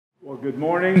Well, good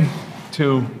morning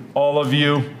to all of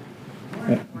you.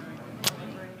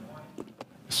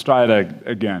 Let's try it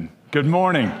again. Good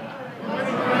morning.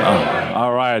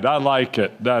 All right, I like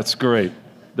it. That's great.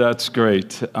 That's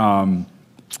great. One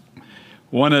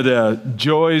of the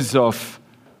joys of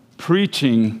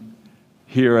preaching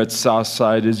here at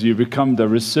Southside is you become the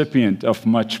recipient of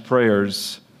much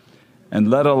prayers, and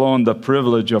let alone the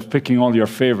privilege of picking all your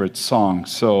favorite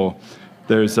songs. So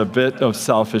there's a bit of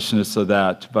selfishness of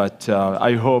that, but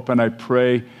I hope and I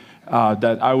pray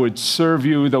that I would serve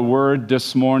you the word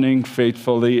this morning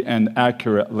faithfully and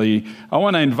accurately. I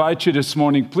want to invite you this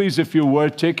morning, please, if you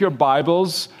would, take your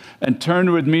Bibles and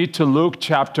turn with me to Luke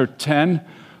chapter 10.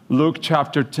 Luke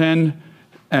chapter 10,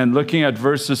 and looking at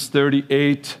verses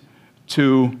 38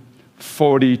 to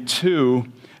 42.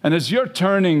 And as you're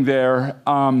turning there,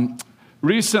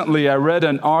 recently I read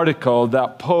an article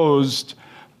that posed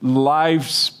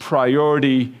life's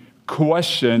priority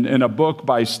question in a book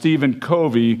by Stephen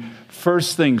Covey,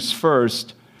 First Things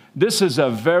First. This is a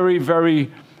very,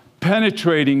 very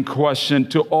penetrating question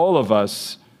to all of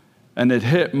us, and it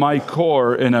hit my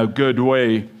core in a good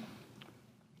way.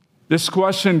 This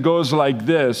question goes like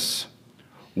this: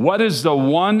 what is the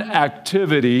one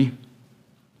activity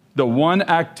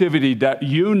that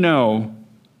you know,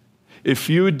 if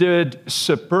you did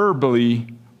superbly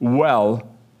well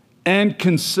and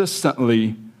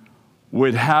consistently,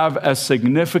 would have a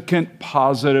significant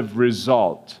positive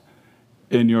result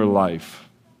in your life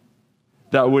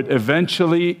that would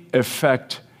eventually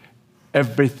affect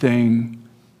everything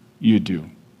you do?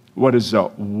 What is the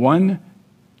one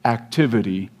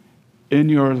activity in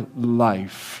your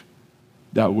life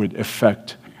that would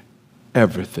affect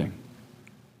everything?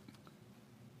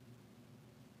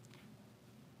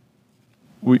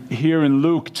 Here in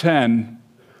Luke 10,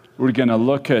 we're going to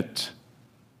look at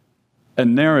a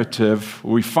narrative.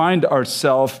 We find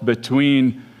ourselves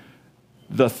between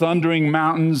the thundering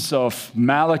mountains of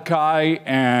Malachi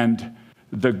and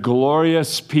the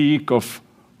glorious peak of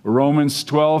Romans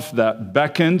 12 that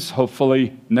beckons,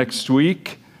 hopefully next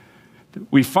week.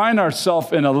 We find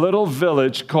ourselves in a little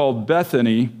village called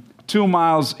Bethany, 2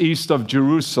 miles east of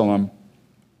Jerusalem,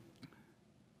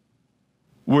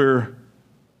 where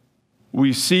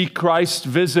we see Christ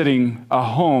visiting a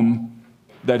home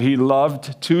that he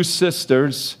loved, 2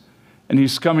 sisters, and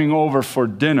he's coming over for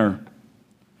dinner.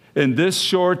 In this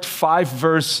short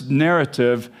 5-verse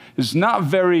narrative is not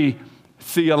very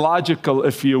theological,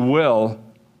 if you will,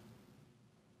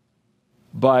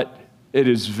 but it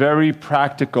is very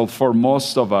practical for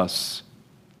most of us.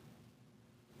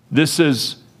 This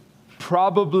is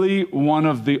probably one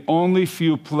of the only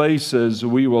few places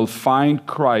we will find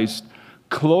Christ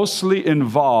closely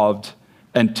involved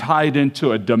and tied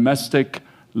into a domestic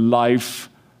life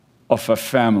of a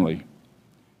family.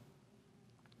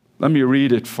 Let me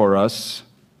read it for us.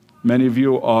 Many of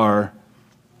you are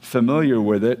familiar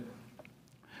with it.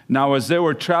 Now, as they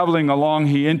were traveling along,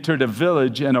 he entered a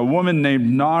village, and a woman named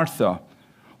Martha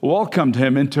welcomed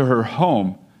him into her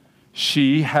home.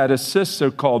 She had a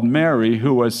sister called Mary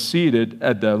who was seated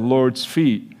at the Lord's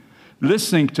feet,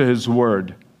 listening to his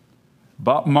word.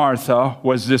 But Martha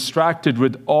was distracted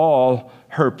with all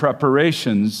her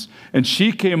preparations, and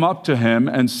she came up to him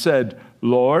and said,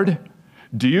 "Lord,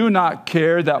 do you not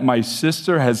care that my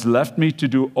sister has left me to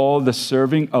do all the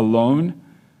serving alone?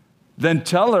 Then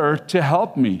tell her to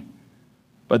help me."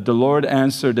 But the Lord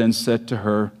answered and said to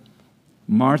her,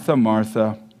 "Martha,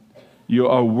 Martha, you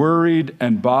are worried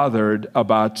and bothered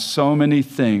about so many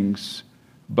things,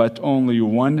 but only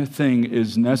one thing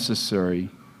is necessary.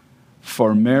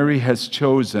 For Mary has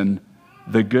chosen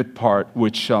the good part,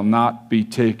 which shall not be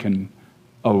taken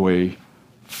away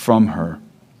from her."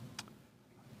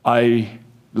 I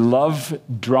love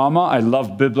drama. I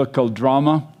love biblical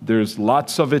drama. There's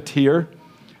lots of it here.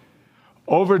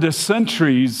 Over the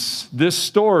centuries, this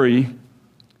story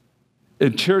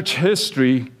in church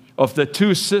history of the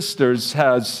 2 sisters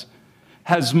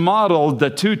has modeled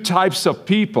the 2 types of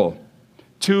people,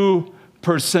 2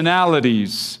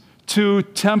 personalities, 2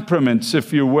 temperaments,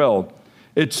 if you will.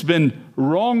 It's been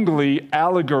wrongly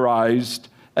allegorized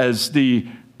as the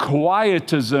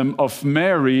quietism of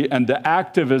Mary and the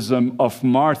activism of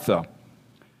Martha.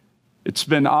 It's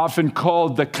been often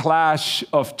called the clash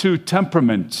of 2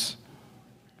 temperaments.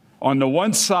 On the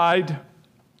one side,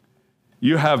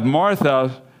 you have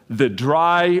Martha, the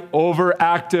dry,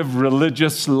 overactive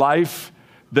religious life,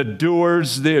 the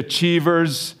doers, the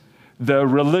achievers, the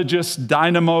religious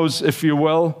dynamos, if you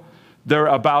will. They're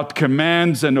about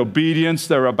commands and obedience.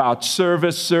 They're about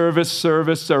service.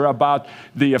 They're about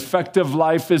the effective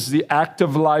life is the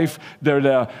active life. They're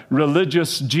the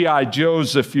religious G.I.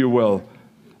 Joes, if you will.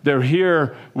 They're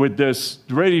here with this,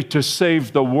 ready to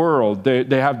save the world.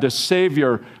 They have the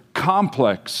Savior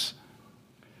complex.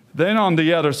 Then on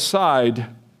the other side,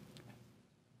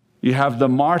 you have the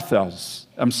Marys,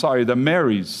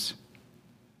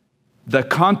 the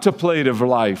contemplative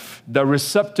life, the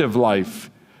receptive life,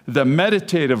 the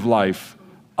meditative life,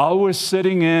 always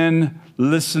sitting in,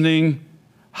 listening,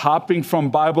 hopping from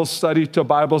Bible study to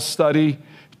Bible study,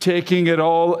 taking it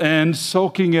all in,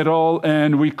 soaking it all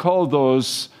in. We call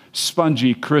those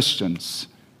spongy Christians.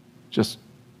 Just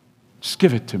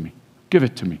give it to me. Give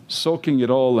it to me. Soaking it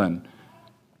all in.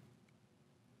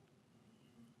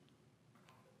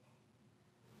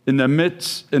 In the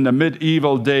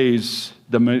medieval days,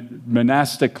 the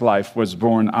monastic life was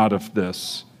born out of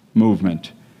this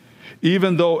movement.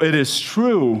 Even though it is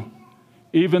true,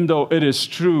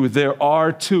 there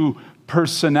are two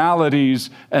personalities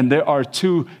and there are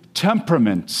two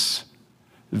temperaments.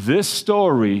 This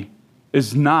story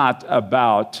is not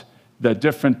about the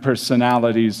different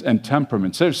personalities and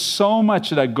temperaments. There's so much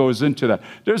that goes into that.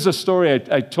 There's a story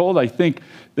I told, I think,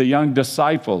 the young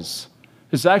disciples.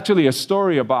 It's actually a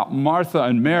story about Martha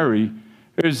and Mary.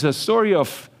 There's a story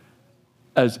of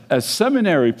a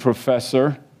seminary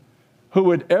professor who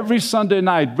would every Sunday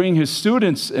night bring his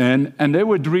students in, and they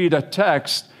would read a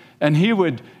text, and he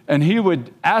would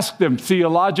ask them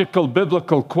theological,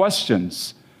 biblical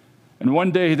questions. And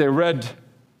one day they read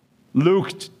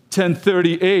Luke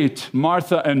 10:38,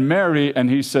 Martha and Mary, and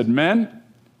he said, "Men,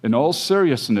 in all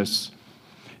seriousness,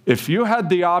 if you had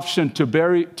the option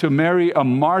to marry a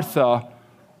Martha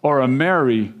or a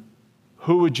Mary,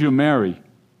 who would you marry?"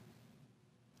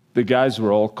 The guys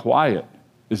were all quiet.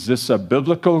 Is this a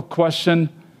biblical question?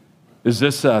 Is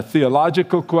this a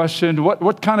theological question?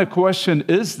 What kind of question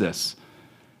is this?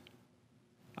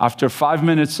 After 5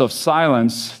 minutes of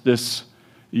silence, this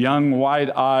young,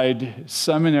 wide-eyed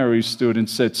seminary student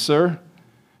said, "Sir,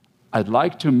 I'd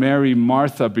like to marry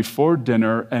Martha before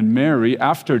dinner and Mary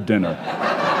after dinner."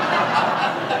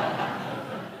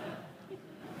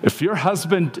 If your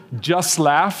husband just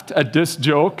laughed at this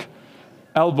joke,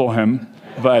 elbow him.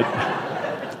 But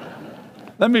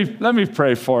let me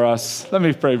pray for us. Let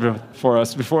me pray for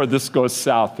us before this goes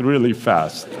south really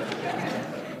fast.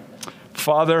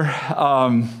 Father,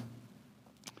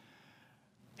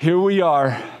 here we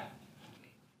are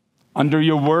under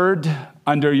your word,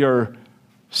 under your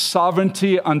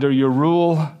sovereignty, under your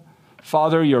rule.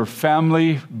 Father, your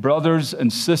family, brothers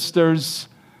and sisters,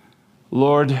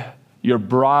 Lord, your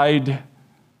bride,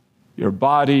 your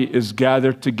body is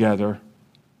gathered together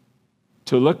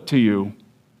to look to you,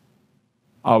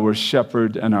 our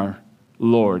shepherd and our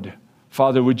Lord.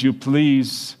 Father, would you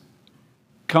please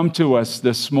come to us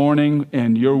this morning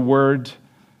in your word?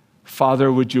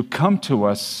 Father, would you come to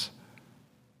us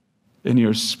in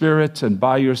your spirit and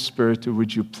by your spirit?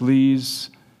 Would you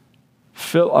please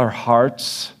fill our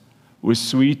hearts with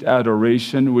sweet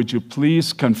adoration? Would you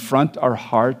please confront our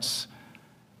hearts?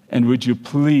 And would you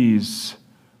please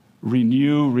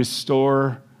renew,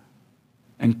 restore,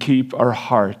 and keep our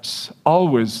hearts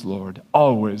always, Lord,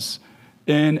 always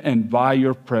in and by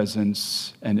your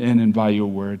presence and in and by your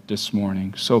word this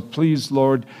morning. So please,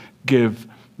 Lord, give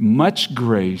much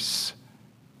grace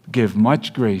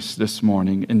this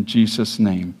morning in Jesus'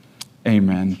 name.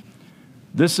 Amen.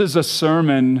 This is a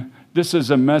sermon, this is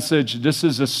a message, this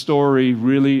is a story.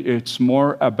 Really, it's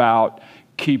more about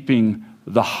keeping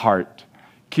the heart.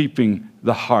 Keeping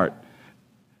the heart.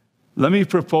 Let me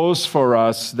propose for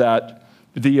us that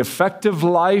the effective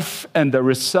life and the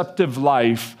receptive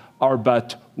life are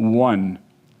but one.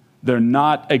 They're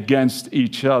not against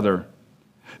each other.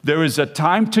 There is a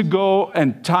time to go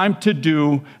and time to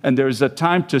do, and there is a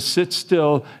time to sit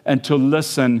still and to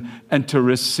listen and to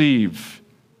receive.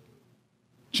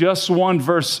 Just one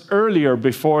verse earlier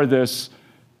before this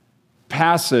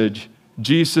passage,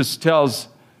 Jesus tells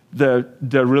the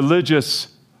religious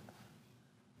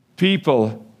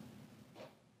people,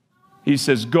 he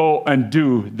says, go and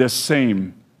do the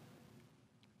same.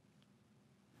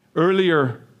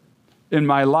 Earlier in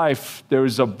my life, there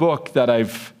is a book that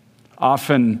I've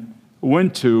often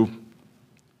went to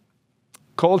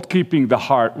called Keeping the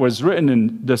Heart. It was written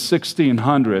in the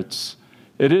 1600s.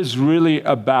 It is really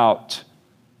about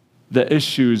the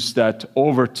issues that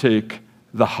overtake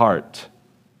the heart.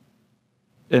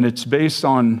 And it's based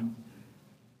on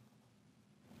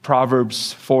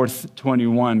Proverbs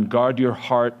 4:21, guard your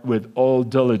heart with all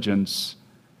diligence,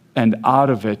 and out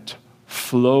of it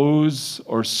flows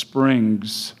or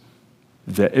springs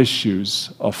the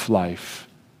issues of life.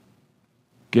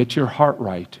 Get your heart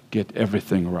right, get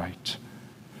everything right.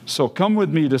 So come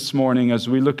with me this morning as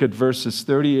we look at verses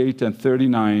 38 and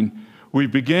 39, We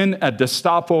begin at the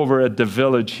stopover at the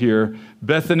village here.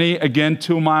 Bethany, again,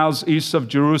 2 miles east of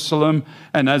Jerusalem.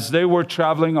 And as they were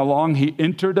traveling along, he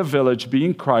entered a village,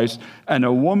 being Christ, and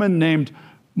a woman named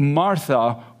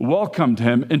Martha welcomed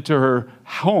him into her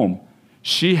home.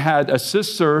 She had a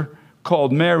sister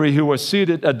called Mary who was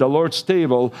seated at the Lord's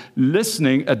table,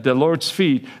 listening at the Lord's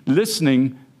feet,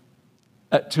 listening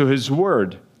to his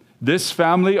word. This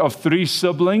family of 3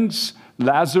 siblings,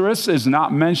 Lazarus is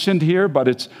not mentioned here, but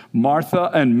it's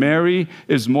Martha and Mary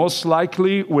is most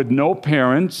likely with no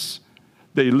parents.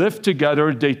 They live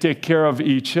together. They take care of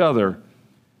each other.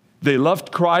 They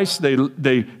loved Christ.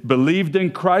 They believed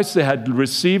in Christ. They had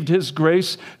received his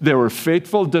grace. They were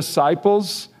faithful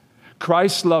disciples.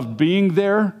 Christ loved being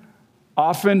there.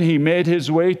 Often he made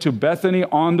his way to Bethany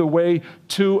on the way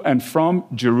to and from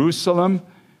Jerusalem.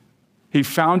 He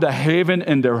found a haven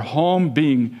in their home,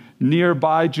 being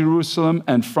nearby Jerusalem,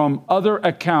 and from other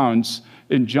accounts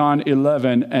in John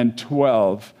 11 and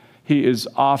 12, he is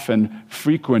often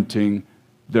frequenting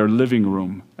their living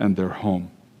room and their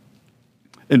home.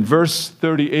 In verse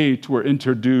 38, we're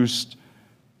introduced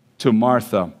to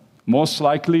Martha, most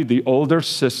likely the older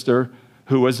sister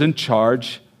who was in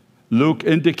charge. Luke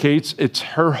indicates it's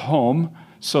her home,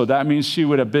 so that means she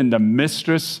would have been the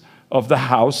mistress of the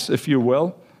house, if you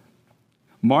will.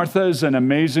 Martha is an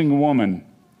amazing woman.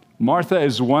 Martha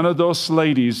is one of those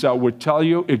ladies that would tell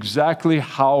you exactly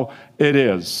how it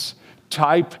is.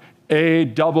 Type A,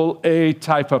 double A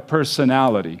type of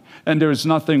personality. And there's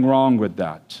nothing wrong with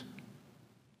that.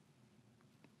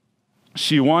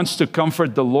 She wants to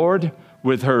comfort the Lord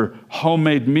with her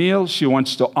homemade meal. She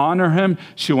wants to honor him.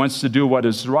 She wants to do what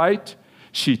is right.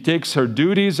 She takes her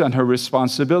duties and her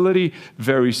responsibility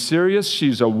very serious.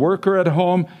 She's a worker at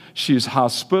home. She's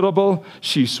hospitable.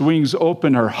 She swings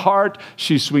open her heart.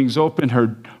 She swings open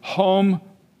her home.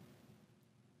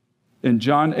 In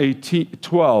John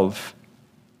 18:12,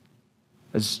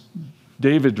 as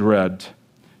David read,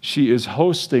 she is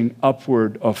hosting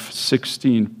upward of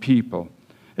 16 people.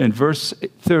 In verse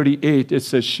 38, it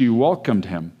says she welcomed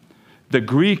him. The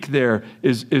Greek there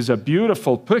is a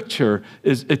beautiful picture.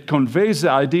 It conveys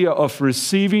the idea of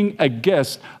receiving a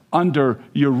guest under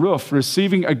your roof,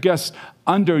 receiving a guest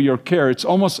under your care. It's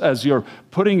almost as you're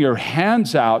putting your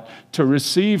hands out to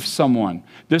receive someone.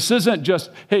 This isn't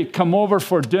just, hey, come over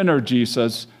for dinner,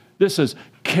 Jesus. This is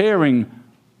caring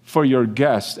for your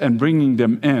guest and bringing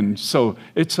them in. So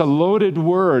it's a loaded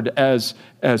word as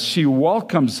she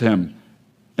welcomes him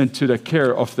into the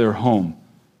care of their home.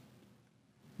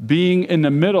 Being in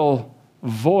the middle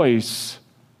voice,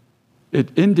 it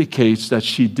indicates that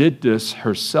she did this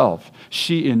herself.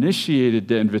 She initiated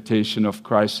the invitation of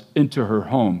Christ into her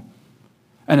home.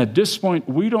 And at this point,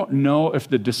 we don't know if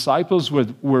the disciples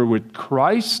were with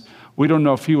Christ. We don't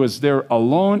know if he was there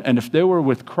alone. And if they were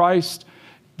with Christ,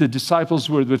 the disciples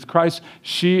were with Christ,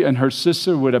 she and her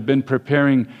sister would have been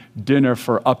preparing dinner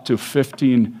for up to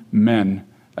 15 men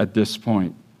at this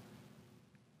point,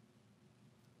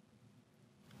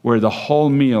 where the whole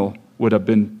meal would have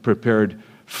been prepared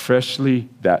freshly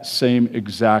that same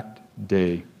exact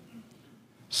day.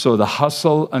 So the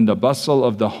hustle and the bustle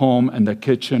of the home and the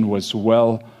kitchen was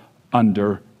well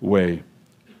underway.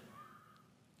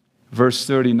 Verse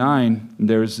 39,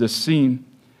 there's this scene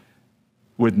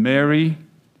with Mary.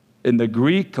 In the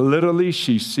Greek, literally,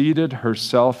 she seated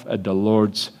herself at the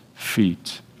Lord's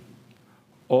feet.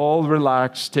 All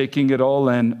relaxed, taking it all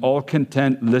in, all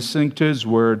content, listening to his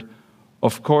word,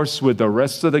 of course, with the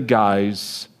rest of the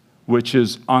guys, which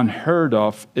is unheard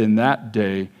of in that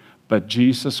day, but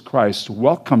Jesus Christ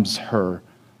welcomes her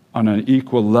on an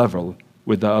equal level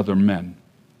with the other men.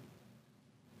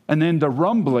 And then the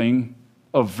rumbling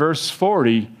of verse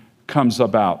 40 comes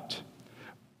about.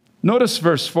 Notice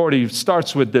verse 40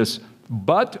 starts with this,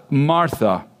 but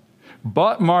Martha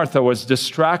was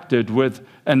distracted with,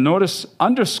 and notice,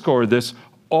 underscore this,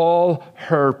 all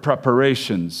her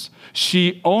preparations.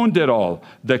 She owned it all.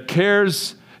 The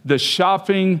cares, the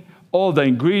shopping, all the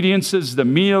ingredients, the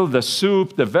meal, the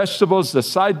soup, the vegetables, the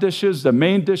side dishes, the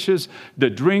main dishes, the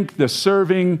drink, the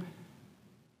serving.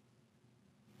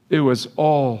 It was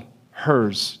all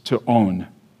hers to own.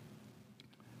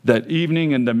 That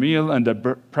evening and the meal and the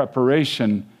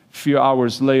preparation, a few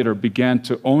hours later, began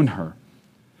to own her.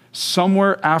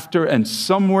 Somewhere after and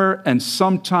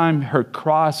sometime her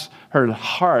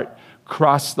heart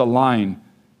crossed the line.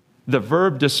 The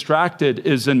verb distracted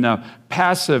is in the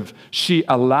passive. She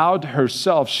allowed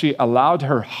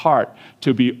her heart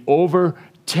to be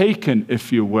overtaken,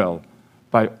 if you will,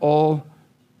 by all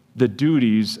the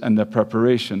duties and the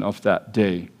preparation of that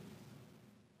day.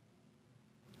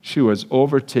 She was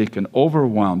overtaken,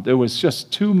 overwhelmed. It was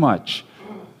just too much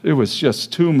It was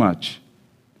just too much.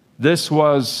 This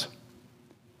was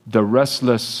the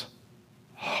restless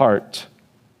heart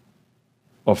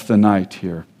of the night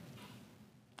here.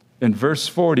 In verse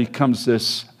 40 comes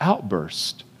this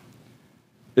outburst.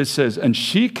 It says, and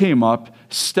she came up,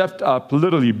 stepped up,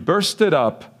 literally bursted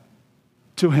up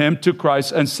to him, to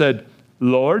Christ, and said,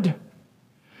 Lord,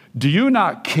 do you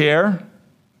not care?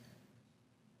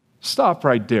 Stop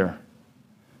right there.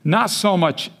 Not so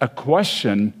much a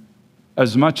question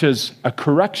as much as a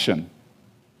correction.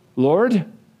 Lord,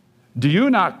 do you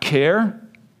not care?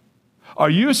 Are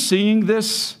you seeing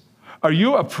this? Are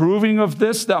you approving of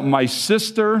this, that my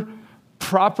sister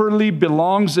properly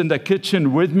belongs in the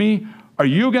kitchen with me? Are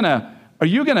you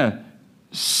gonna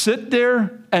sit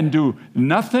there and do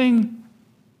nothing?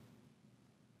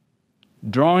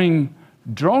 Drawing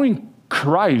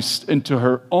Christ into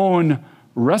her own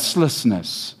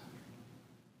restlessness.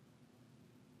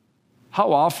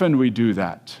 How often we do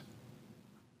that.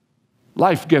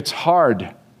 Life gets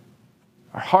hard.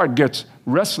 Our heart gets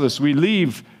restless. We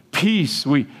leave peace.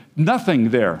 Nothing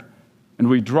there. And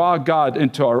we draw God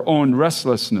into our own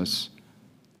restlessness.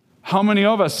 How many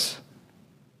of us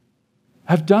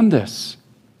have done this?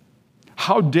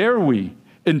 How dare we?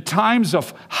 In times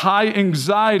of high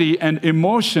anxiety and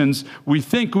emotions, we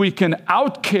think we can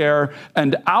outcare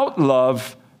and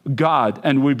outlove God,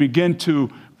 and we begin to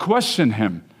question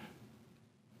Him.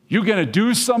 You going to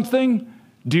do something?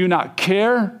 Do you not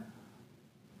care?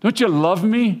 Don't you love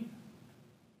me?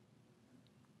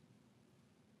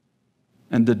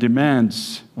 And the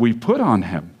demands we put on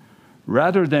Him,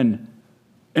 rather than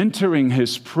entering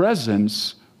His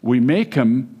presence,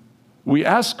 we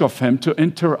ask of Him to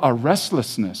enter our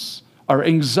restlessness, our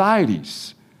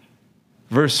anxieties.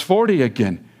 Verse 40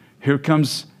 again, here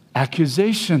comes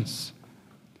accusations.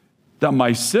 That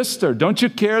my sister, don't you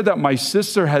care that my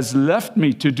sister has left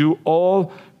me to do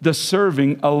all the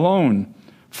serving alone?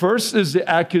 First is the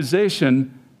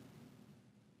accusation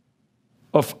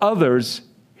of others.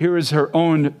 Here is her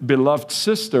own beloved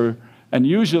sister, and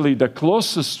usually the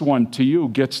closest one to you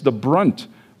gets the brunt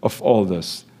of all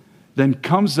this. Then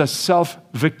comes the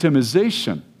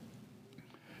self-victimization.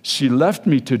 She left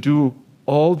me to do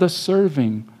all the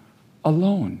serving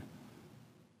alone.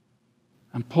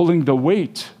 I'm pulling the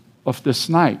weight of this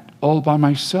night all by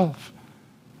myself.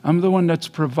 I'm the one that's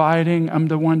providing. I'm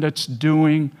the one that's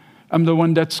doing. I'm the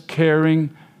one that's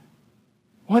caring.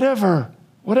 Whatever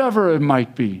it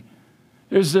might be.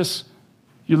 There's this,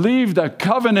 you leave the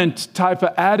covenant type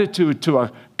of attitude to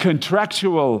a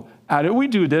contractual attitude. We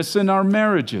do this in our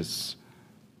marriages.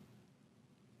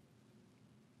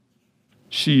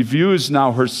 She views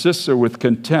now her sister with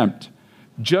contempt,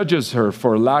 judges her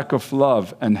for lack of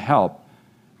love and help,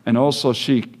 and also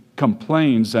she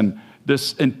complains and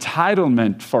this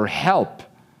entitlement for help.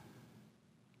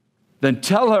 Then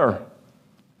tell her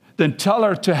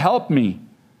to help me.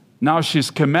 Now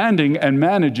she's commanding and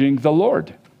managing the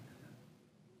Lord.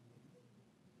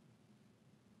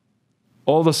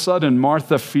 All of a sudden,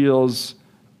 Martha feels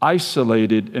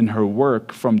isolated in her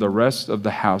work from the rest of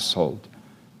the household.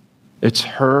 It's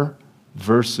her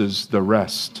versus the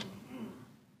rest.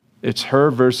 It's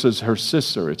her versus her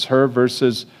sister. It's her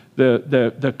versus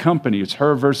the company. It's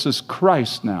her versus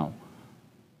Christ now.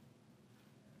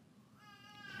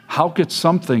 How could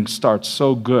something start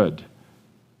so good,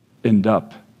 end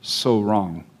up so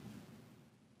wrong?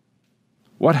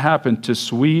 What happened to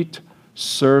sweet,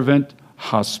 servant,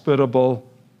 hospitable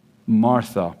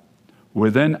Martha?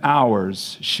 Within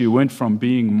hours, she went from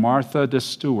being Martha the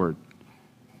steward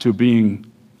to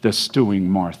being the stewing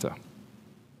Martha.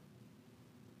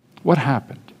 What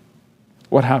happened?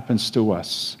 What happens to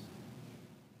us?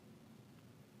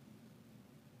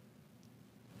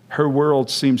 Her world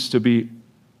seems to be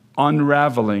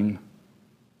unraveling.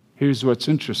 Here's what's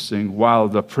interesting, while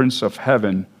the Prince of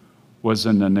Heaven was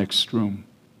in the next room.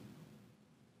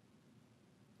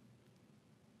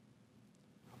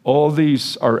 All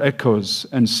these are echoes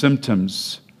and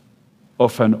symptoms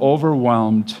of an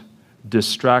overwhelmed,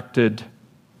 distracted,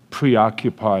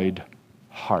 preoccupied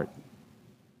heart.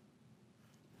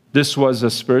 This was a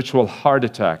spiritual heart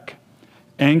attack.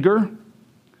 Anger,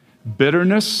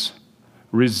 bitterness,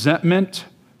 resentment,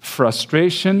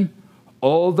 frustration,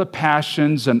 all the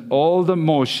passions and all the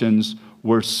emotions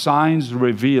were signs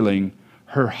revealing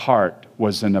her heart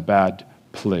was in a bad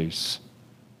place.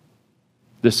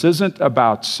 This isn't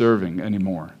about serving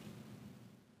anymore.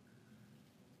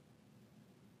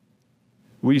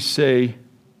 We say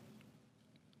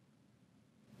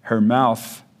her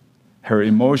mouth, her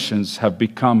emotions have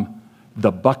become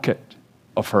the bucket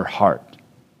of her heart.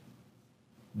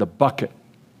 The bucket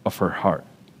of her heart.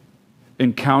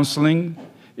 In counseling,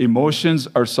 Emotions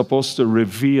are supposed to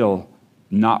reveal,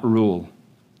 not rule.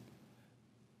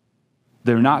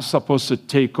 They're not supposed to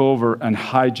take over and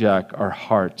hijack our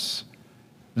hearts.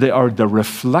 They are the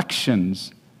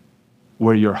reflections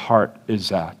where your heart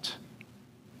is at.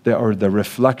 They are the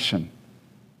reflection.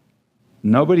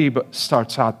 Nobody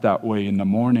starts out that way in the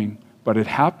morning, but it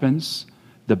happens.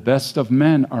 The best of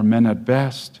men are men at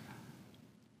best.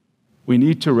 We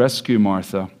need to rescue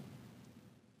Martha.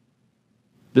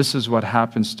 This is what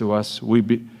happens to us.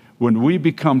 When we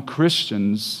become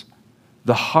Christians,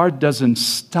 the heart doesn't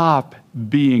stop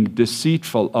being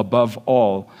deceitful above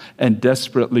all and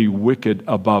desperately wicked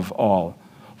above all.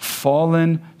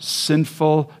 Fallen,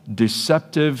 sinful,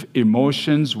 deceptive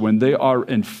emotions, when they are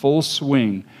in full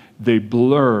swing, they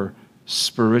blur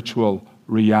spiritual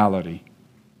reality.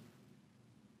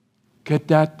 Get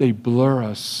that? They blur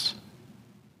us.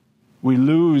 We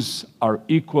lose our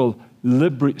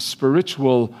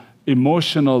spiritual,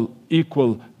 emotional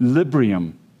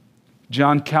equilibrium.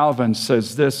 John Calvin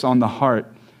says this on the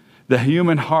heart: the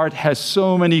human heart has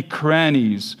so many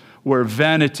crannies where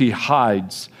vanity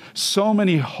hides, so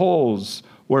many holes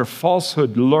where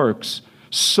falsehood lurks,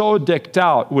 so decked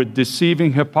out with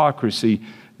deceiving hypocrisy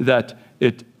that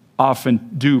it often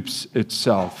dupes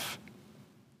itself.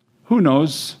 Who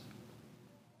knows?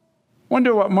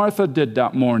 Wonder what Martha did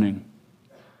that morning.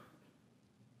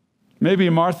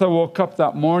 Maybe Martha woke up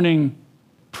that morning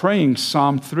praying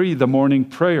Psalm 3, the morning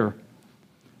prayer.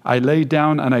 I lay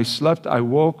down and I slept, I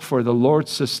woke, for the Lord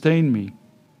sustained me.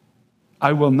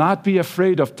 I will not be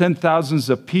afraid of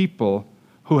 10,000s of people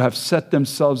who have set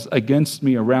themselves against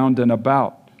me around and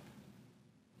about.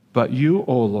 But you,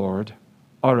 O Lord,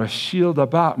 are a shield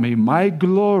about me, my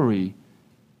glory,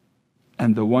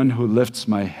 and the one who lifts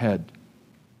my head.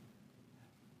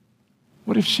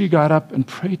 What if she got up and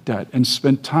prayed that and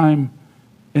spent time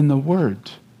in the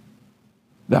Word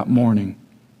that morning?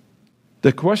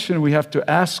 The question we have to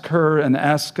ask her and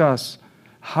ask us,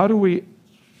 how do we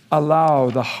allow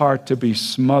the heart to be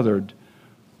smothered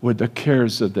with the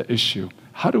cares of the issue?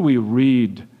 How do we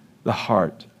read the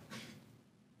heart?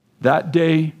 That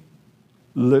day,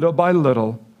 little by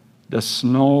little, the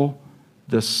slow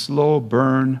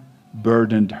burn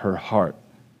burdened her heart.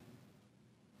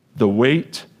 The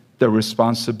weight, the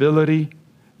responsibility,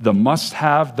 the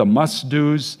must-have, the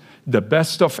must-dos, the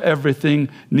best of everything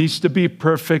needs to be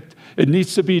perfect. It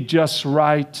needs to be just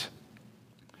right.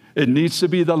 It needs to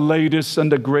be the latest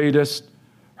and the greatest.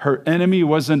 Her enemy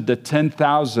wasn't the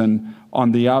 10,000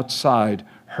 on the outside.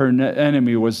 Her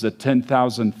enemy was the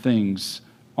 10,000 things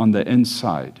on the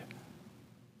inside.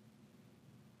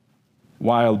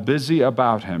 While busy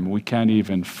about him, we can't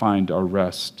even find our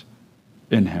rest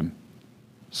in him.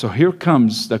 So here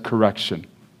comes the correction.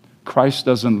 Christ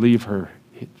doesn't leave her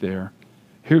there.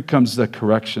 Here comes the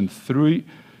correction.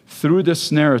 Through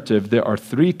this narrative, there are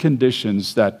three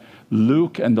conditions that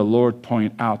Luke and the Lord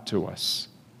point out to us.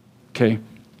 Okay?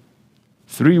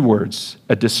 3 words: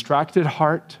 a distracted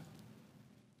heart,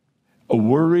 a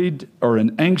worried or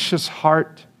an anxious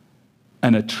heart,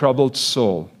 and a troubled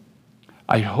soul.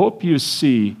 I hope you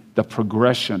see the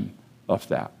progression of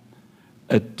that.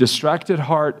 A distracted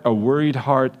heart, a worried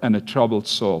heart, and a troubled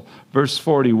soul. Verse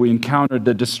 40, we encountered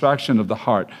the distraction of the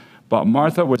heart. But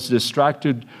Martha was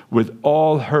distracted with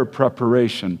all her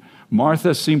preparation.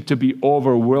 Martha seemed to be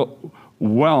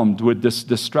overwhelmed with this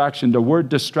distraction. The word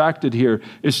distracted here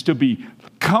is to be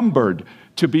cumbered,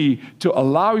 to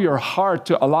allow your heart,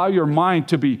 to allow your mind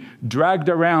to be dragged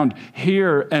around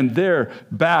here and there,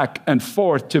 back and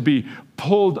forth, to be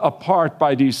pulled apart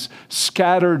by these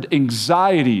scattered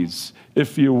anxieties,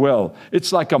 if you will.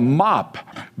 It's like a mop,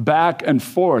 back and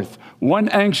forth. One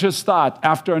anxious thought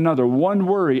after another, one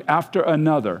worry after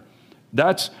another.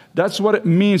 That's what it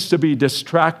means to be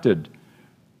distracted.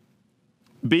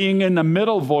 Being in the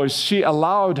middle voice, she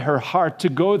allowed her heart to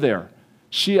go there.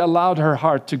 She allowed her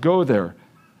heart to go there.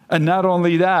 And not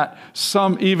only that,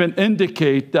 some even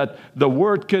indicate that the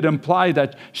word could imply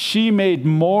that she made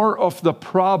more of the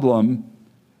problem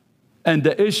and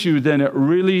the issue than it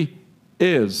really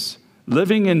is.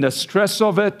 Living in the stress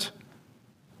of it,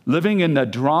 living in the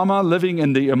drama, living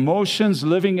in the emotions,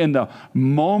 living in the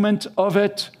moment of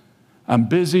it. I'm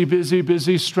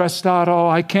busy, stressed out. Oh,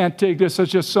 I can't take this.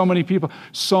 There's just so many people,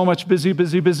 so much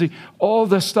busy. All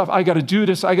this stuff, I got to do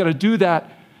this, I got to do that,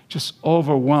 just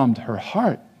overwhelmed her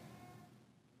heart.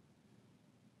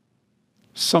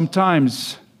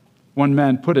 Sometimes, one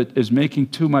man put it, is making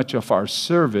too much of our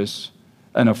service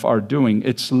and of our doing.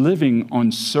 It's living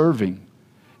on serving.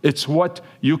 It's what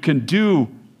you can do,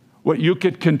 what you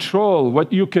can control,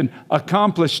 what you can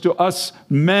accomplish. To us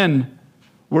men,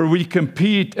 where we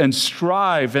compete and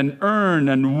strive and earn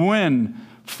and win,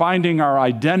 finding our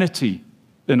identity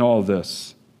in all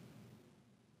this.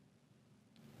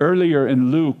 Earlier in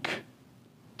Luke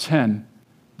 10,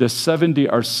 the 70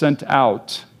 are sent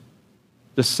out.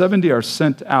 The 70 are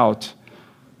sent out,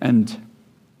 and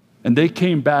they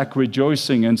came back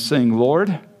rejoicing and saying,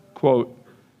 Lord, quote,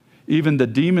 even the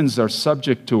demons are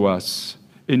subject to us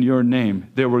in your name.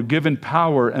 They were given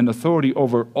power and authority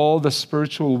over all the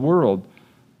spiritual world.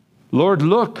 Lord,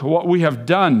 look what we have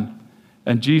done.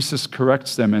 And Jesus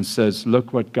corrects them and says,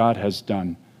 look what God has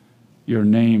done. Your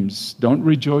names, don't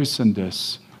rejoice in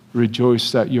this.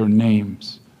 Rejoice that your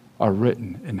names are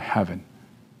written in heaven.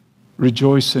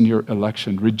 Rejoice in your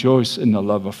election. Rejoice in the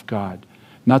love of God.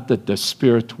 Not that the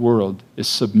spirit world is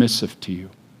submissive to you.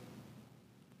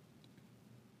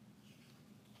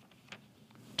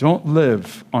 Don't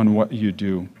live on what you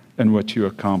do and what you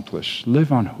accomplish.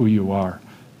 Live on who you are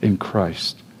in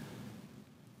Christ.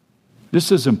 This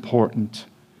is important.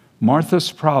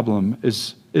 Martha's problem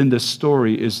is in the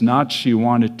story is not she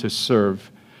wanted to serve.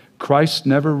 Christ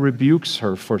never rebukes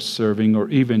her for serving or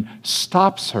even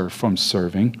stops her from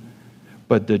serving,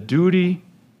 but the duty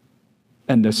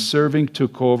and the serving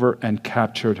took over and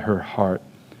captured her heart.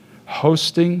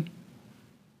 Hosting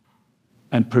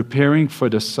and preparing for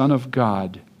the Son of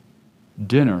God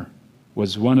dinner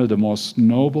was one of the most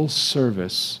noble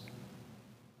service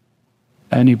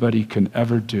anybody can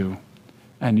ever do.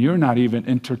 And you're not even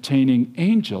entertaining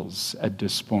angels at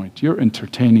this point. You're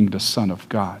entertaining the Son of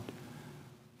God.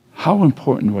 How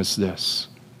important was this?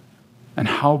 And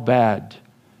how bad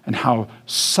and how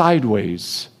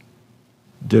sideways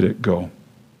did it go?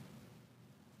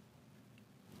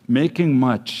 Making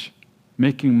much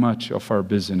of our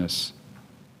business.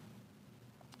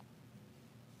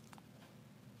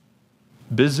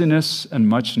 Busyness and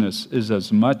muchness is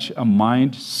as much a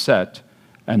mindset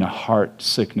and a heart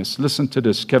sickness. Listen to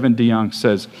this. Kevin DeYoung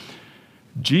says,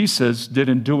 Jesus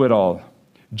didn't do it all.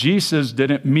 Jesus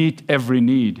didn't meet every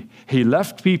need. He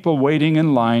left people waiting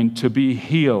in line to be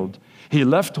healed. He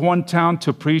left one town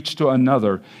to preach to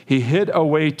another. He hid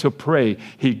away to pray.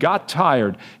 He got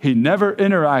tired. He never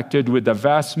interacted with the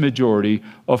vast majority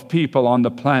of people on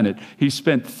the planet. He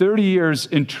spent 30 years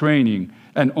in training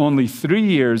and only 3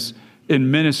 years in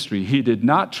ministry. He did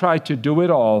not try to do it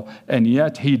all, and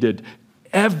yet he did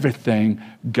everything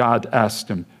God asked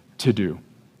him to do.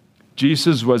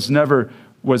 Jesus was never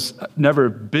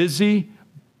busy,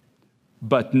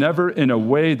 but never in a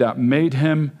way that made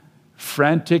him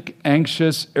frantic,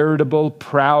 anxious, irritable,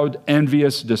 proud,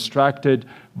 envious, distracted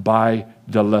by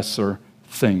the lesser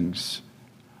things.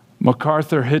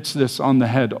 MacArthur hits this on the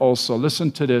head also.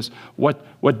 Listen to this,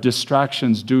 what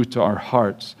distractions do to our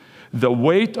hearts. The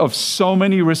weight of so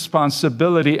many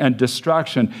responsibility and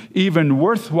distraction, even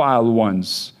worthwhile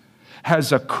ones,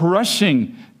 has a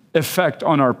crushing effect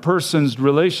on our person's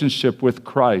relationship with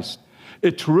Christ.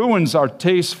 It ruins our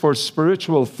taste for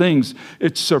spiritual things.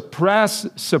 It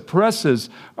suppresses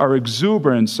our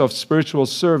exuberance of spiritual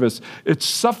service. It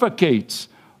suffocates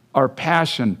our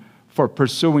passion for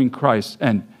pursuing Christ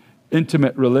and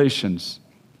intimate relations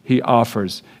he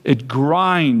offers. It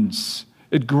grinds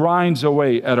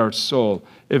away at our soul.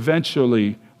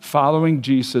 Eventually, following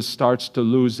Jesus starts to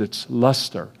lose its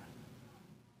luster.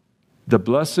 The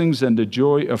blessings and the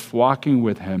joy of walking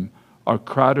with him are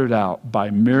crowded out by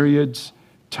myriads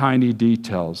tiny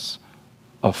details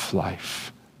of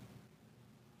life.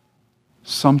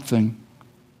 Someone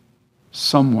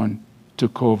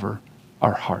took over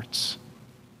our hearts.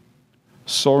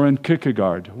 Soren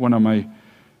Kierkegaard, one of my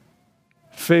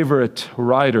favorite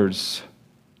writers,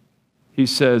 he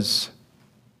says,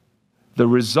 the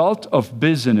result of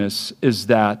busyness is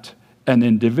that an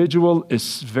individual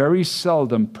is very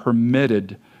seldom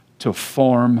permitted to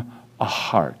form a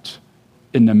heart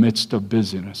in the midst of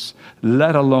busyness,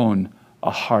 let alone a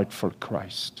heart for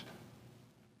Christ.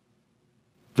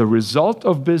 The result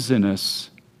of busyness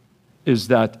is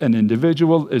that an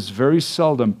individual is very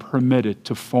seldom permitted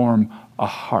to form a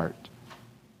heart.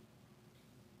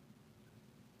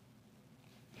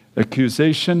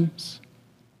 Accusations,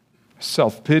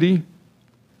 self-pity,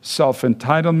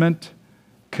 self-entitlement,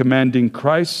 commanding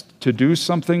Christ to do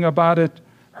something about it,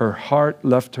 her heart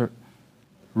left her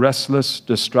restless,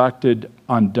 distracted,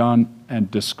 undone,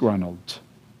 and disgruntled,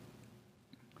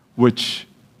 which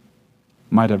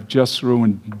might have just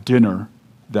ruined dinner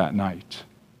that night.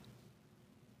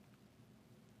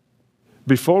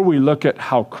 Before we look at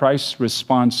how Christ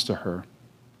responds to her,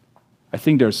 I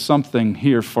think there's something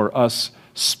here for us,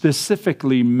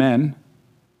 specifically men,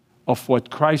 of what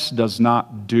Christ does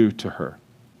not do to her.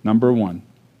 Number one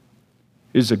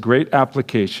is a great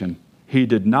application. He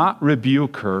did not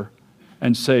rebuke her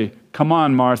and say, "Come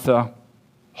on, Martha,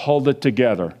 hold it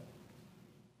together."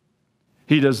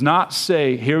 He does not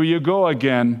say, "Here you go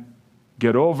again.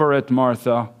 Get over it,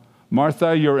 Martha.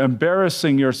 Martha, you're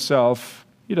embarrassing yourself."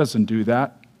 He doesn't do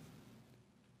that.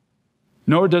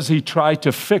 Nor does he try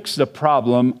to fix the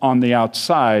problem on the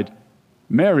outside.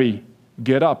 "Mary,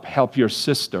 get up, help your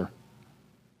sister."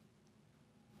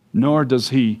 Nor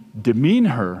does he demean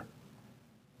her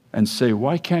and say,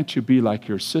 "Why can't you be like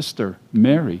your sister,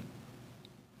 Mary?"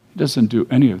 He doesn't do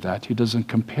any of that. He doesn't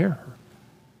compare her.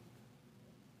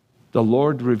 The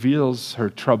Lord reveals her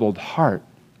troubled heart.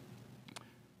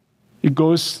 He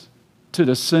goes to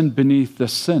the sin beneath the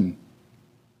sin.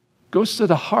 Goes to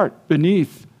the heart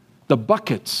beneath the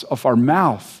buckets of our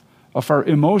mouth, of our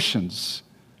emotions.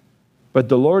 But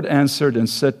the Lord answered and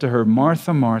said to her,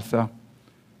 "Martha, Martha,"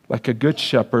 like a good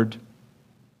shepherd.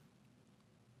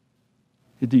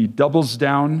 He doubles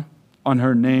down on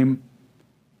her name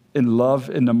in love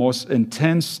in the most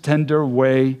intense, tender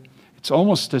way. It's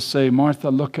almost to say, "Martha,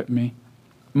 look at me.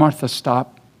 Martha,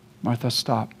 stop. Martha,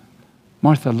 stop.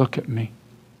 Martha, look at me.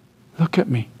 Look at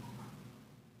me.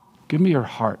 Give me your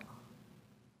heart."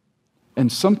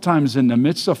 And sometimes in the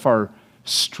midst of our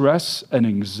stress and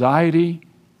anxiety,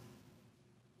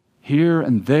 here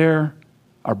and there,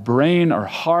 our brain, our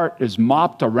heart is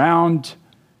mopped around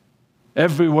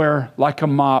everywhere like a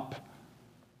mop.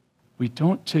 We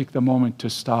don't take the moment to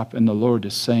stop, and the Lord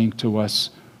is saying to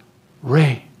us,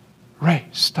 Ray,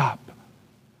 stop.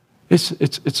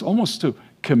 It's almost to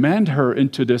command her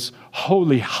into this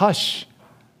holy hush.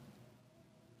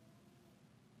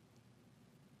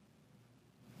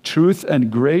 Truth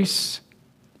and grace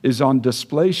is on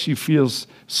display. She feels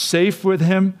safe with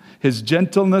him, his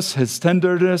gentleness, his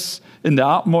tenderness in the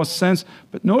utmost sense.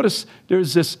 But notice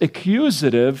there's this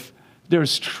accusative,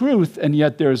 there's truth, and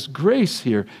yet there's grace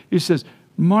here. He says,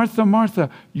 "Martha, Martha,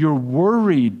 you're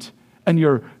worried and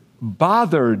you're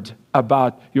bothered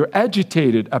about, you're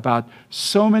agitated about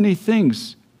so many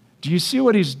things." Do you see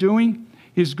what he's doing?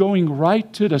 He's going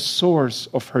right to the source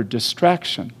of her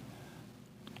distraction.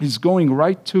 He's going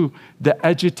right to the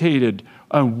agitated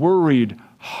and worried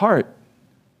heart.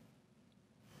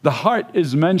 The heart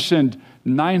is mentioned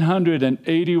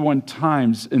 981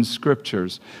 times in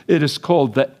scriptures. It is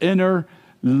called the inner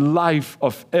life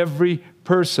of every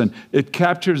person. It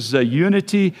captures the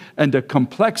unity and the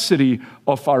complexity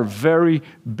of our very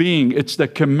being. It's the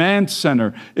command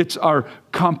center. It's our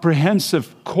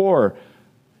comprehensive core.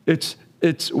 It's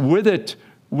with it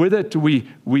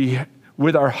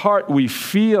with our heart we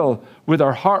feel, with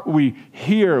our heart we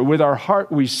hear, with our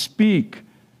heart we speak,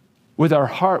 with our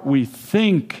heart we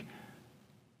think,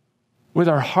 with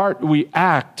our heart we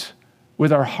act,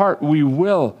 with our heart we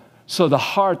will. So the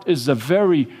heart is the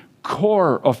very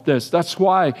core of this. That's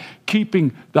why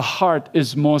keeping the heart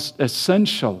is most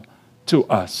essential to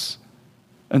us.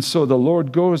 And so the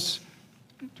Lord goes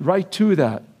right to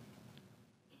that.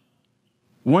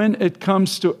 When it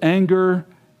comes to anger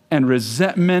and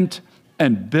resentment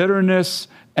and bitterness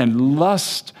and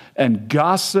lust and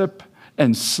gossip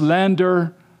and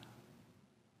slander,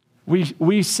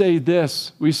 we say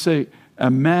this. We say, a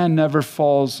man never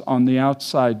falls on the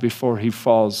outside before he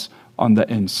falls on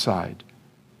the inside.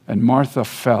 And Martha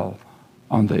fell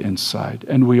on the inside,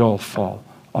 and we all fall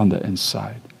on the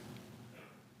inside.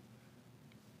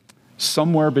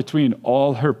 Somewhere between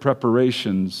all her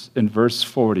preparations in verse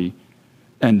 40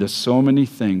 and the so many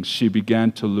things, she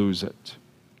began to lose it.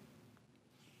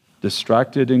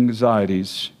 Distracted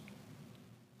anxieties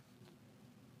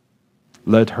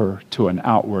led her to an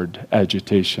outward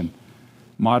agitation.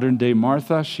 Modern day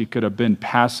Martha, she could have been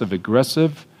passive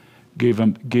aggressive, gave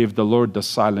the Lord the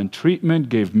silent treatment,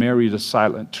 gave Mary the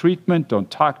silent treatment.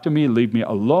 Don't talk to me, leave me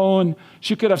alone.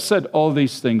 She could have said all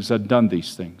these things and done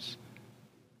these things.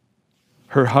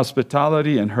 Her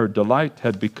hospitality and her delight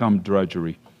had become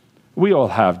drudgery. We all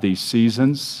have these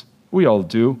seasons. We all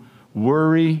do.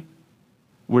 Worry.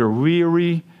 We're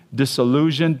weary,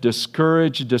 disillusioned,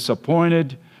 discouraged,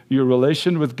 disappointed. Your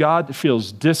relation with God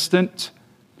feels distant.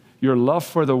 Your love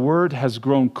for the Word has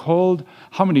grown cold.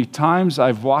 How many times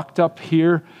I've walked up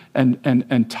here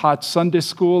and taught Sunday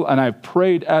school, and I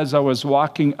prayed as I was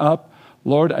walking up,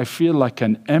 Lord, I feel like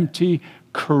an empty,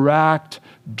 cracked,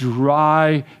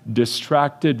 dry,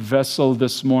 distracted vessel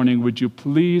this morning. Would you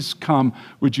please come?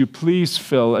 Would you please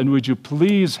fill? And would you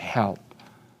please help?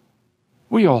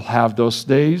 We all have those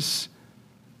days.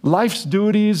 Life's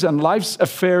duties and life's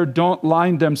affair don't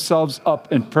line themselves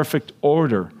up in perfect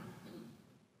order.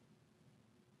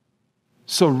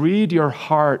 So read your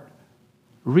heart.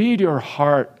 Read your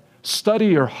heart. Study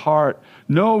your heart.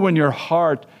 Know when your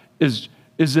heart is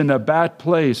is in a bad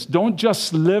place, don't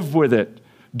just live with it.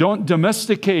 Don't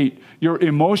domesticate your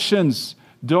emotions.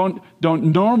 Don't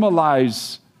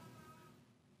normalize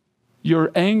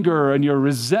your anger and your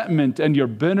resentment and your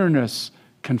bitterness.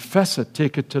 Confess it.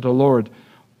 Take it to the Lord.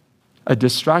 A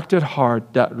distracted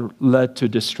heart that led to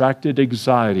distracted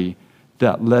anxiety,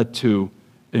 that led to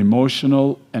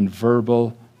emotional and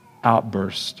verbal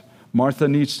outburst. Martha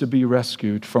needs to be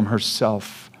rescued from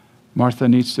herself. Martha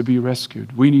needs to be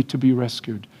rescued. We need to be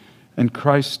rescued. And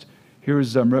Christ, here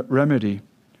is the remedy.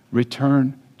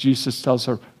 Return. Jesus tells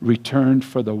her, return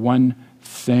for the one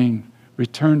thing.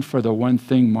 Return for the one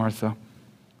thing, Martha.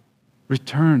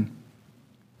 Return.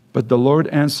 But the Lord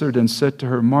answered and said to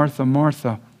her, Martha,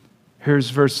 Martha. Here's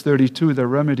verse 32, the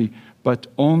remedy. But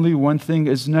only one thing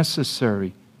is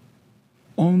necessary.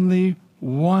 Only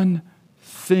one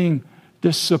thing.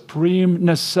 The supreme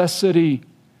necessity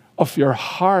of your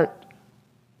heart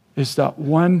is that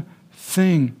one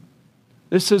thing.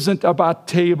 This isn't about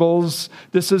tables.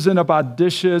 This isn't about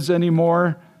dishes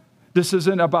anymore. This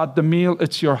isn't about the meal.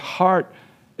 It's your heart.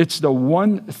 It's the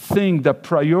one thing, the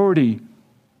priority.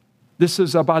 This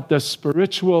is about the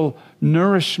spiritual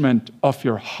nourishment of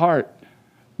your heart,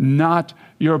 not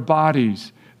your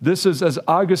bodies. This is, as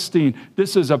Augustine,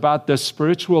 this is about the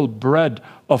spiritual bread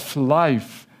of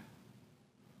life.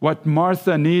 What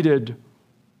Martha needed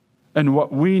and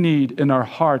what we need in our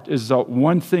heart is that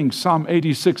one thing. Psalm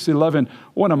 86:11,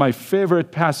 one of my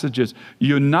favorite passages.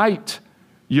 Unite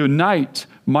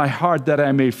my heart that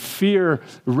I may fear,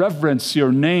 reverence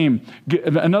your name.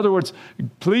 In other words,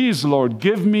 please, Lord,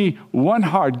 give me one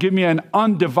heart. Give me an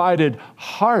undivided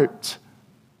heart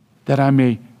that I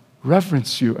may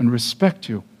reverence you and respect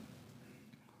you.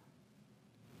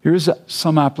 Here's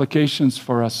some applications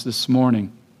for us this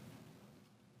morning.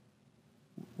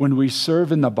 When we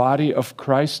serve in the body of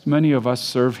Christ, many of us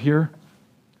serve here.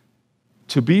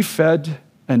 To be fed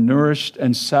and nourished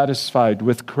and satisfied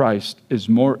with Christ is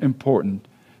more important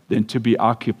than to be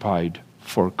occupied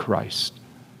for Christ.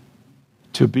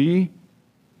 To be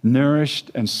nourished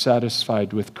and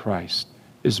satisfied with Christ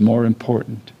is more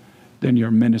important than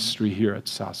your ministry here at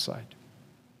Southside.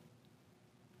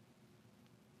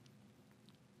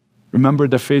 Remember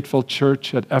the faithful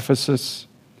church at Ephesus?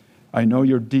 I know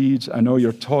your deeds, I know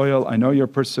your toil, I know your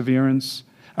perseverance,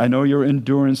 I know your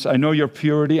endurance, I know your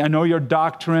purity, I know your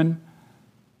doctrine.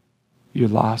 You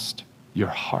lost your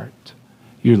heart.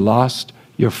 You lost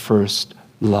your first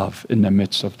love in the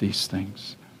midst of these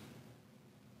things.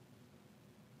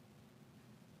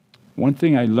 One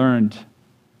thing I learned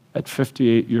at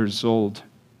 58 years old,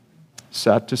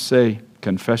 sad to say,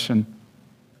 confession,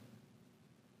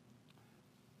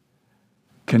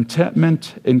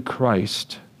 contentment in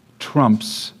Christ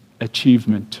trumps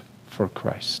achievement for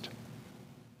Christ.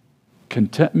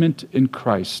 Contentment in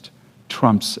Christ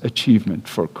trumps achievement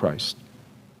for Christ.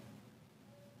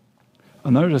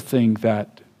 Another thing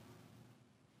that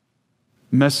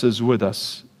messes with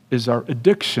us is our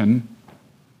addiction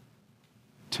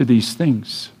to these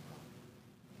things.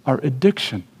 Our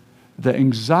addiction, the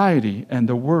anxiety and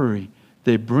the worry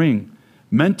they bring.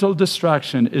 Mental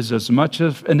distraction is as much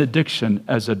of an addiction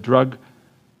as a drug.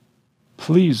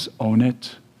 Please own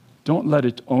it. Don't let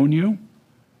it own you.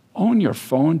 Own your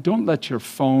phone. Don't let your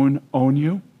phone own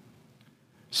you.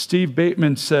 Steve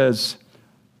Bateman says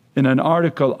in an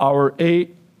article,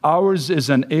 ours is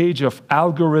an age of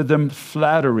algorithm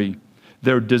flattery.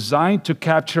 They're designed to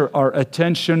capture our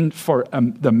attention for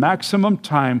the maximum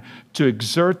time to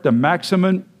exert the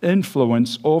maximum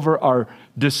influence over our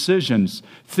decisions,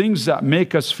 things that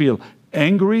make us feel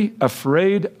angry,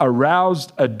 afraid,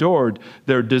 aroused, adored.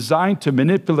 They're designed to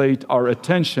manipulate our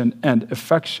attention and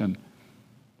affection.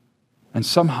 And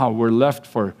somehow we're left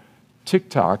for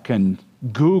TikTok and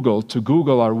Google to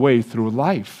Google our way through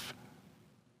life.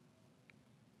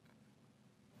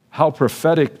 How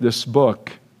prophetic this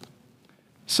book,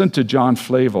 sent to John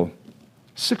Flavel,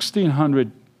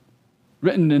 1600,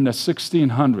 written in the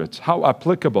 1600s. How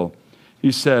applicable.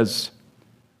 He says,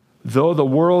 though the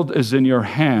world is in your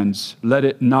hands, let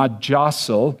it not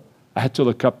jostle. I had to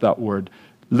look up that word.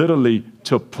 Literally,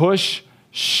 to push,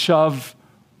 shove,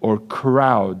 or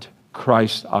crowd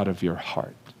Christ out of your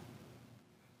heart.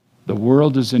 The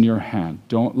world is in your hand.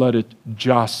 Don't let it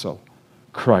jostle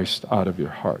Christ out of your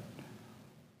heart.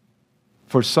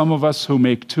 For some of us who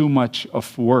make too much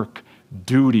of work,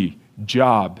 duty,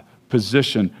 job,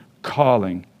 position,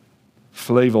 calling,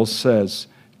 Flavel says,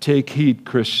 take heed,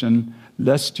 Christian,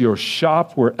 lest your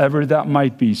shop, wherever that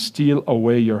might be, steal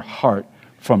away your heart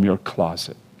from your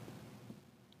closet.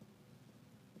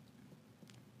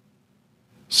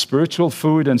 Spiritual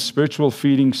food and spiritual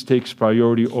feedings takes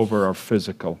priority over our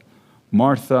physical.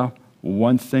 Martha,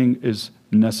 one thing is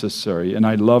necessary. And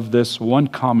I love this. One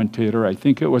commentator, I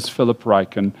think it was Philip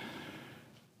Ryken,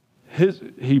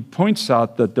 he points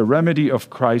out that the remedy of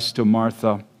Christ to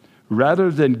Martha,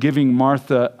 rather than giving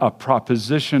Martha a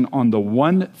proposition on the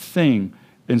one thing,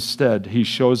 instead, he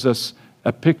shows us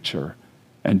a picture.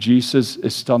 And Jesus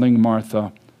is telling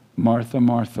Martha, Martha,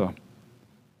 Martha,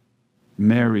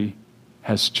 Mary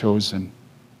has chosen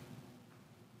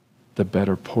the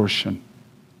better portion,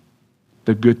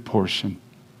 the good portion.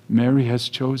 Mary has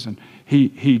chosen.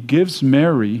 He gives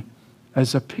Mary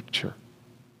as a picture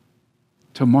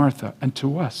to Martha and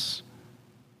to us.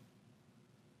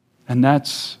 And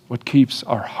that's what keeps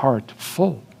our heart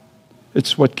full.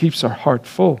 It's what keeps our heart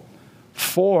full.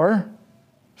 For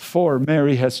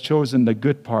Mary has chosen the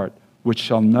good part, which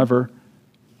shall never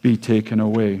be taken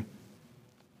away.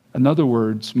 In other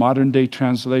words, modern day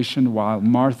translation, while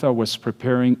Martha was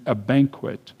preparing a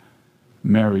banquet,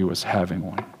 Mary was having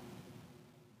one.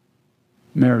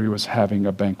 Mary was having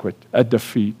a banquet at the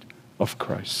feet of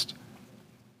Christ.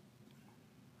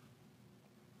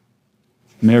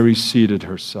 Mary seated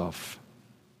herself.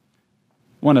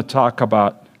 I want to talk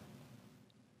about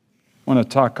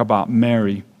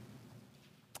Mary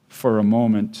for a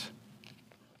moment.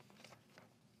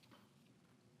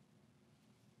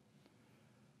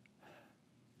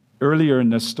 Earlier in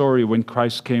the story, when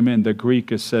Christ came in, the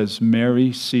Greek, it says,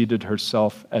 Mary seated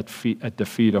herself at the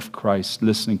feet of Christ,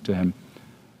 listening to him.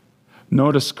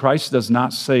 Notice Christ does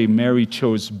not say Mary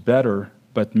chose better,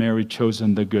 but Mary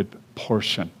chosen the good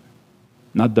portion.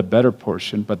 Not the better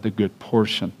portion, but the good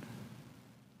portion.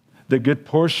 The good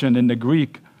portion in the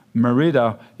Greek,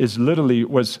 Merida, is literally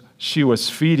she was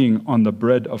feeding on the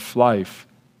bread of life.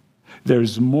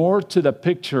 There's more to the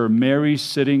picture, Mary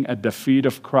sitting at the feet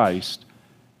of Christ.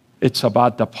 It's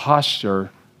about the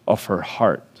posture of her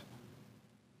heart.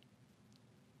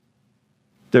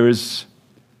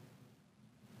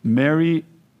 Mary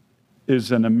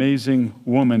is an amazing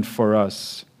woman for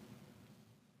us.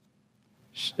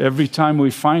 Every time we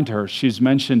find her, she's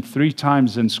mentioned 3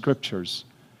 times in scriptures.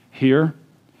 Here,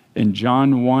 in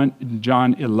John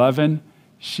 11,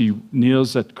 she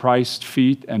kneels at Christ's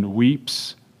feet and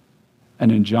weeps.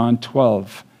 And in John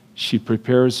 12, she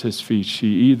prepares his feet. She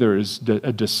either is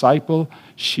a disciple,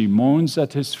 she moans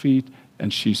at his feet,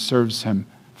 and she serves him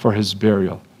for his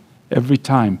burial. Every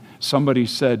time, somebody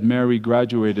said Mary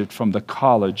graduated from the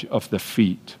college of the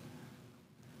feet.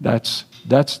 That's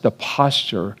the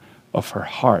posture of her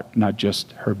heart, not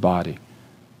just her body.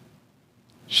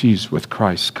 She's with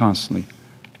Christ constantly.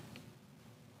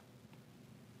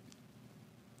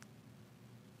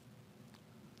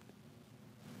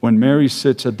 When Mary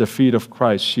sits at the feet of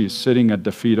Christ, she is sitting at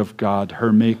the feet of God,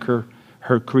 her Maker,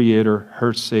 her Creator,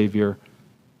 her Savior.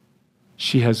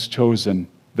 She has chosen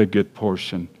the good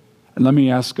portion. And let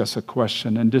me ask us a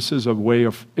question, and this is a way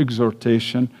of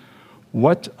exhortation.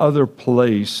 What other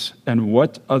place and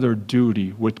what other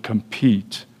duty would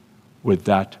compete with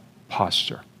that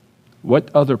posture? What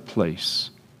other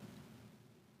place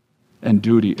and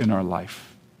duty in our life?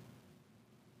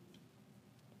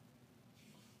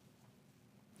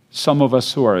 Some of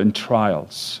us who are in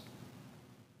trials.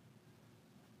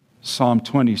 Psalm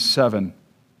 27.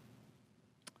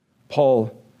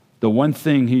 Paul, the one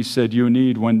thing he said you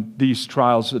need when these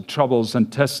trials, troubles,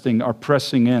 and testing are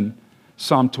pressing in.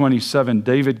 Psalm 27,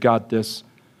 David got this.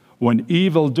 When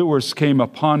evildoers came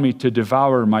upon me to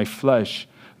devour my flesh,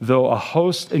 though a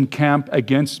host encamp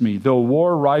against me, though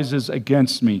war rises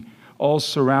against me, all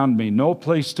surround me, no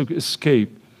place to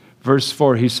escape. Verse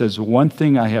 4, he says, one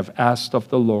thing I have asked of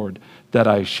the Lord, that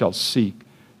I shall seek,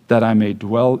 that I may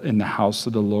dwell in the house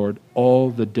of the Lord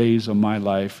all the days of my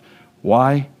life.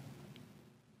 Why?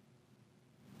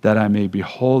 That I may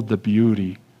behold the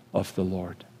beauty of the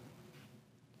Lord,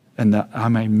 and that I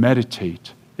may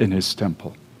meditate in his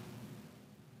temple.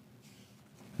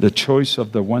 The choice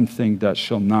of the one thing that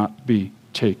shall not be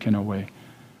taken away.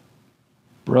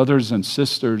 Brothers and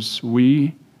sisters,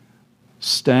 we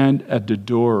stand at the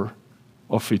door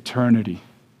of eternity.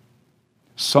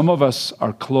 Some of us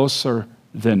are closer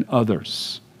than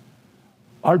others.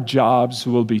 Our jobs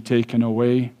will be taken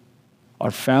away.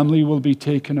 Our family will be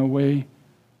taken away.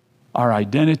 Our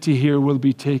identity here will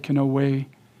be taken away.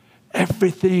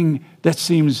 Everything that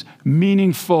seems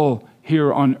meaningful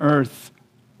here on earth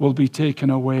will be taken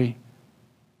away.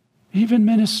 Even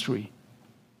ministry,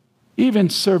 even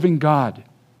serving God.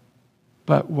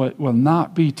 But what will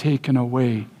not be taken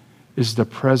away is the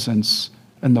presence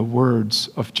and the words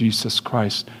of Jesus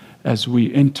Christ as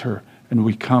we enter and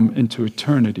we come into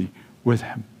eternity with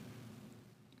him.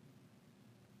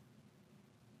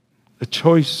 The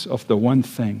choice of the one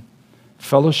thing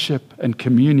fellowship and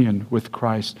communion with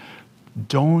Christ.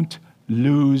 Don't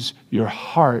lose your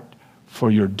heart for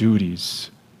your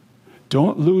duties.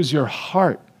 Don't lose your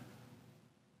heart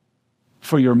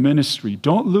for your ministry.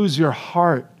 Don't lose your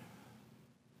heart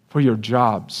for your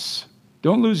jobs.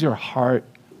 Don't lose your heart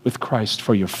with Christ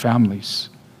for your families.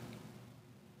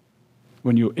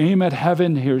 When you aim at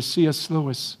heaven, here's C.S.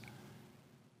 Lewis,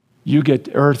 you get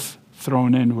earth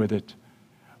thrown in with it.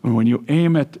 And when you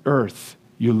aim at earth,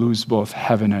 you lose both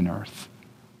heaven and earth.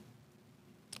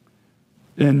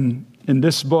 In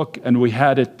this book, and we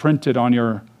had it printed on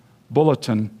your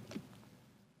bulletin,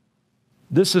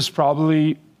 this is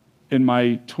probably, in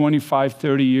my 25,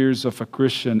 30 years of a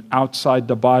Christian outside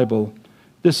the Bible,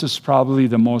 this is probably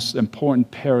the most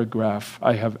important paragraph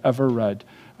I have ever read.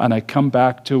 And I come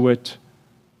back to it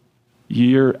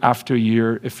year after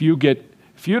year. If you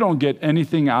don't get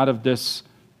anything out of this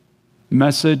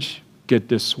message, get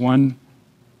this one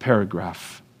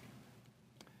paragraph.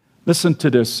 Listen to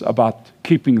this about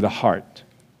keeping the heart.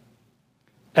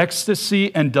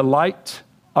 Ecstasy and delight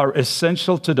are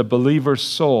essential to the believer's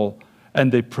soul,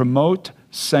 and they promote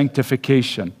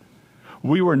sanctification.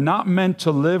 We were not meant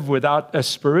to live without a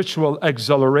spiritual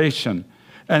exhilaration,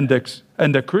 and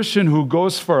the Christian who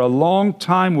goes for a long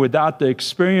time without the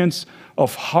experience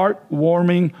of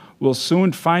heartwarming will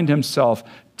soon find himself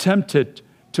tempted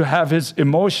to have his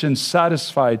emotions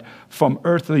satisfied from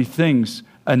earthly things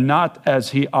and not as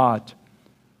he ought.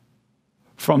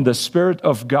 From the Spirit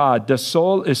of God, the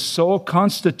soul is so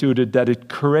constituted that it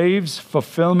craves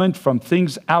fulfillment from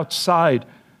things outside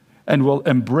and will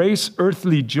embrace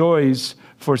earthly joys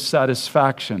for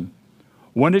satisfaction.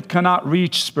 When it cannot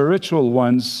reach spiritual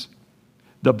ones,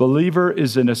 the believer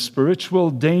is in a spiritual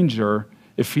danger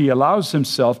if he allows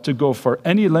himself to go for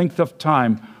any length of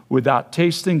time without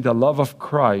tasting the love of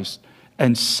Christ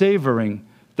and savoring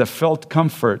the felt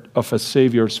comfort of a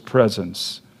Savior's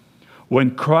presence.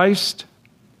 When Christ,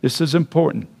 this is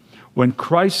important, when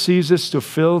Christ ceases to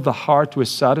fill the heart with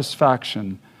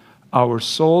satisfaction, our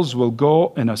souls will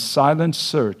go in a silent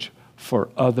search for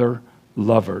other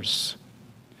lovers.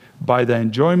 By the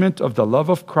enjoyment of the love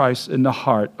of Christ in the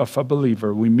heart of a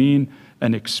believer, we mean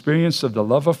an experience of the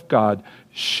love of God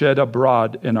shed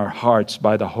abroad in our hearts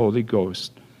by the Holy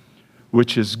Ghost,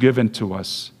 which is given to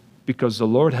us because the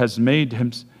Lord has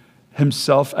made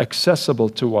himself accessible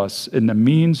to us in the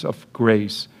means of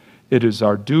grace. It is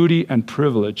our duty and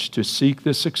privilege to seek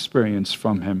this experience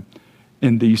from him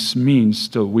in these means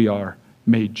till we are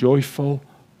made joyful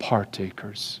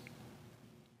partakers.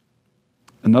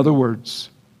 In other words,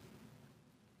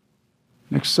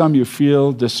 next time you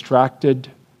feel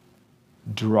distracted,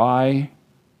 dry,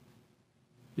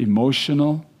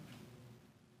 emotional,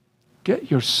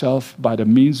 get yourself by the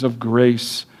means of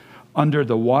grace under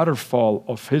the waterfall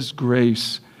of his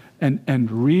grace and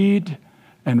read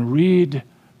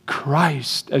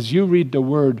Christ. As you read the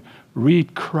word,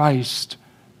 read Christ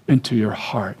into your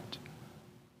heart.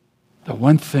 The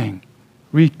one thing,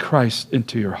 read Christ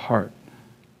into your heart.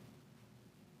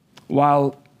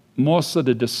 While most of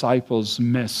the disciples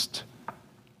missed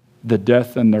the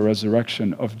death and the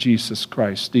resurrection of Jesus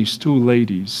Christ, these two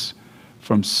ladies,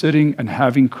 from sitting and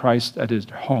having Christ at his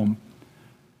home,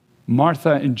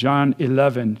 Martha in John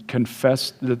 11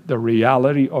 confessed the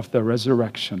reality of the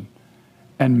resurrection,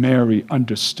 and Mary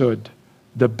understood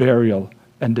the burial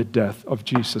and the death of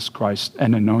Jesus Christ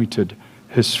and anointed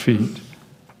his feet.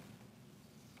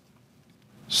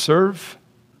 Serve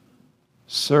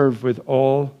with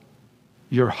all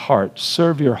your heart.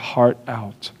 Serve your heart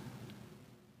out.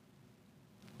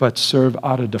 But serve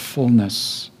out of the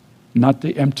fullness, not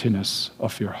the emptiness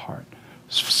of your heart.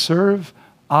 Serve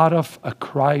out of a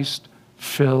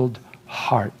Christ-filled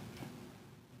heart.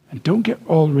 And don't get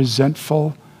all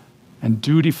resentful and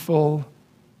dutiful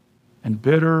and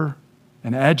bitter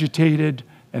and agitated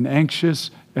and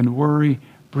anxious and worry.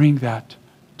 Bring that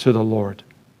to the Lord.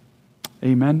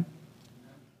 Amen.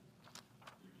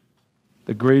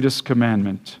 The greatest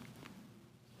commandment,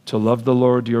 to love the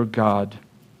Lord your God.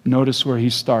 Notice where he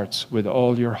starts: with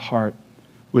all your heart,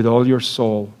 with all your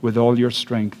soul, with all your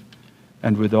strength,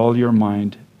 and with all your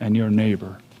mind, and your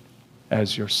neighbor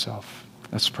as yourself.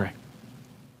 Let's pray.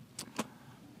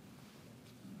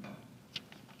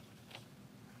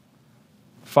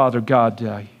 Father God,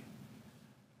 I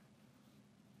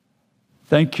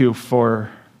thank you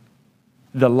for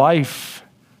the life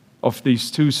of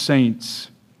these two saints.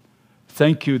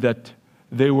 Thank you that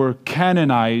they were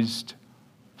canonized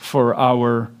for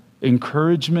our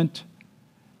encouragement,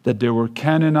 that they were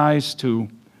canonized to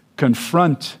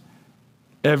confront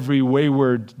every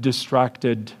wayward,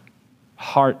 distracted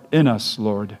heart in us,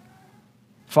 Lord.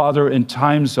 Father, in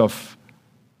times of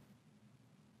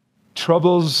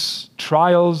troubles,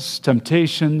 trials,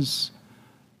 temptations,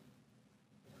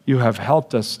 you have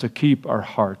helped us to keep our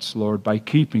hearts, Lord, by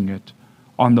keeping it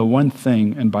on the one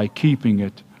thing and by keeping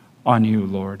it on you,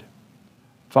 Lord.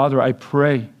 Father, I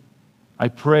pray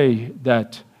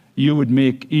that you would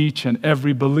make each and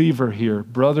every believer here,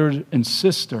 brother and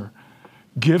sister,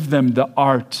 give them the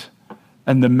art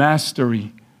and the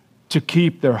mastery to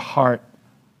keep their heart,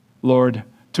 Lord,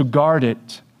 to guard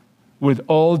it with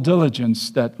all diligence,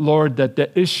 that, Lord, that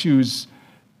the issues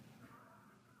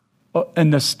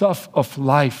and the stuff of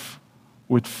life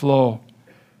would flow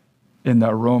in the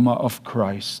aroma of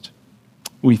Christ.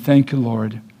 We thank you,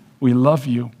 Lord. We love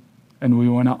you, and we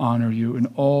want to honor you in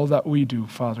all that we do,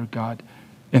 Father God.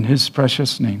 In his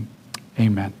precious name,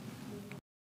 amen.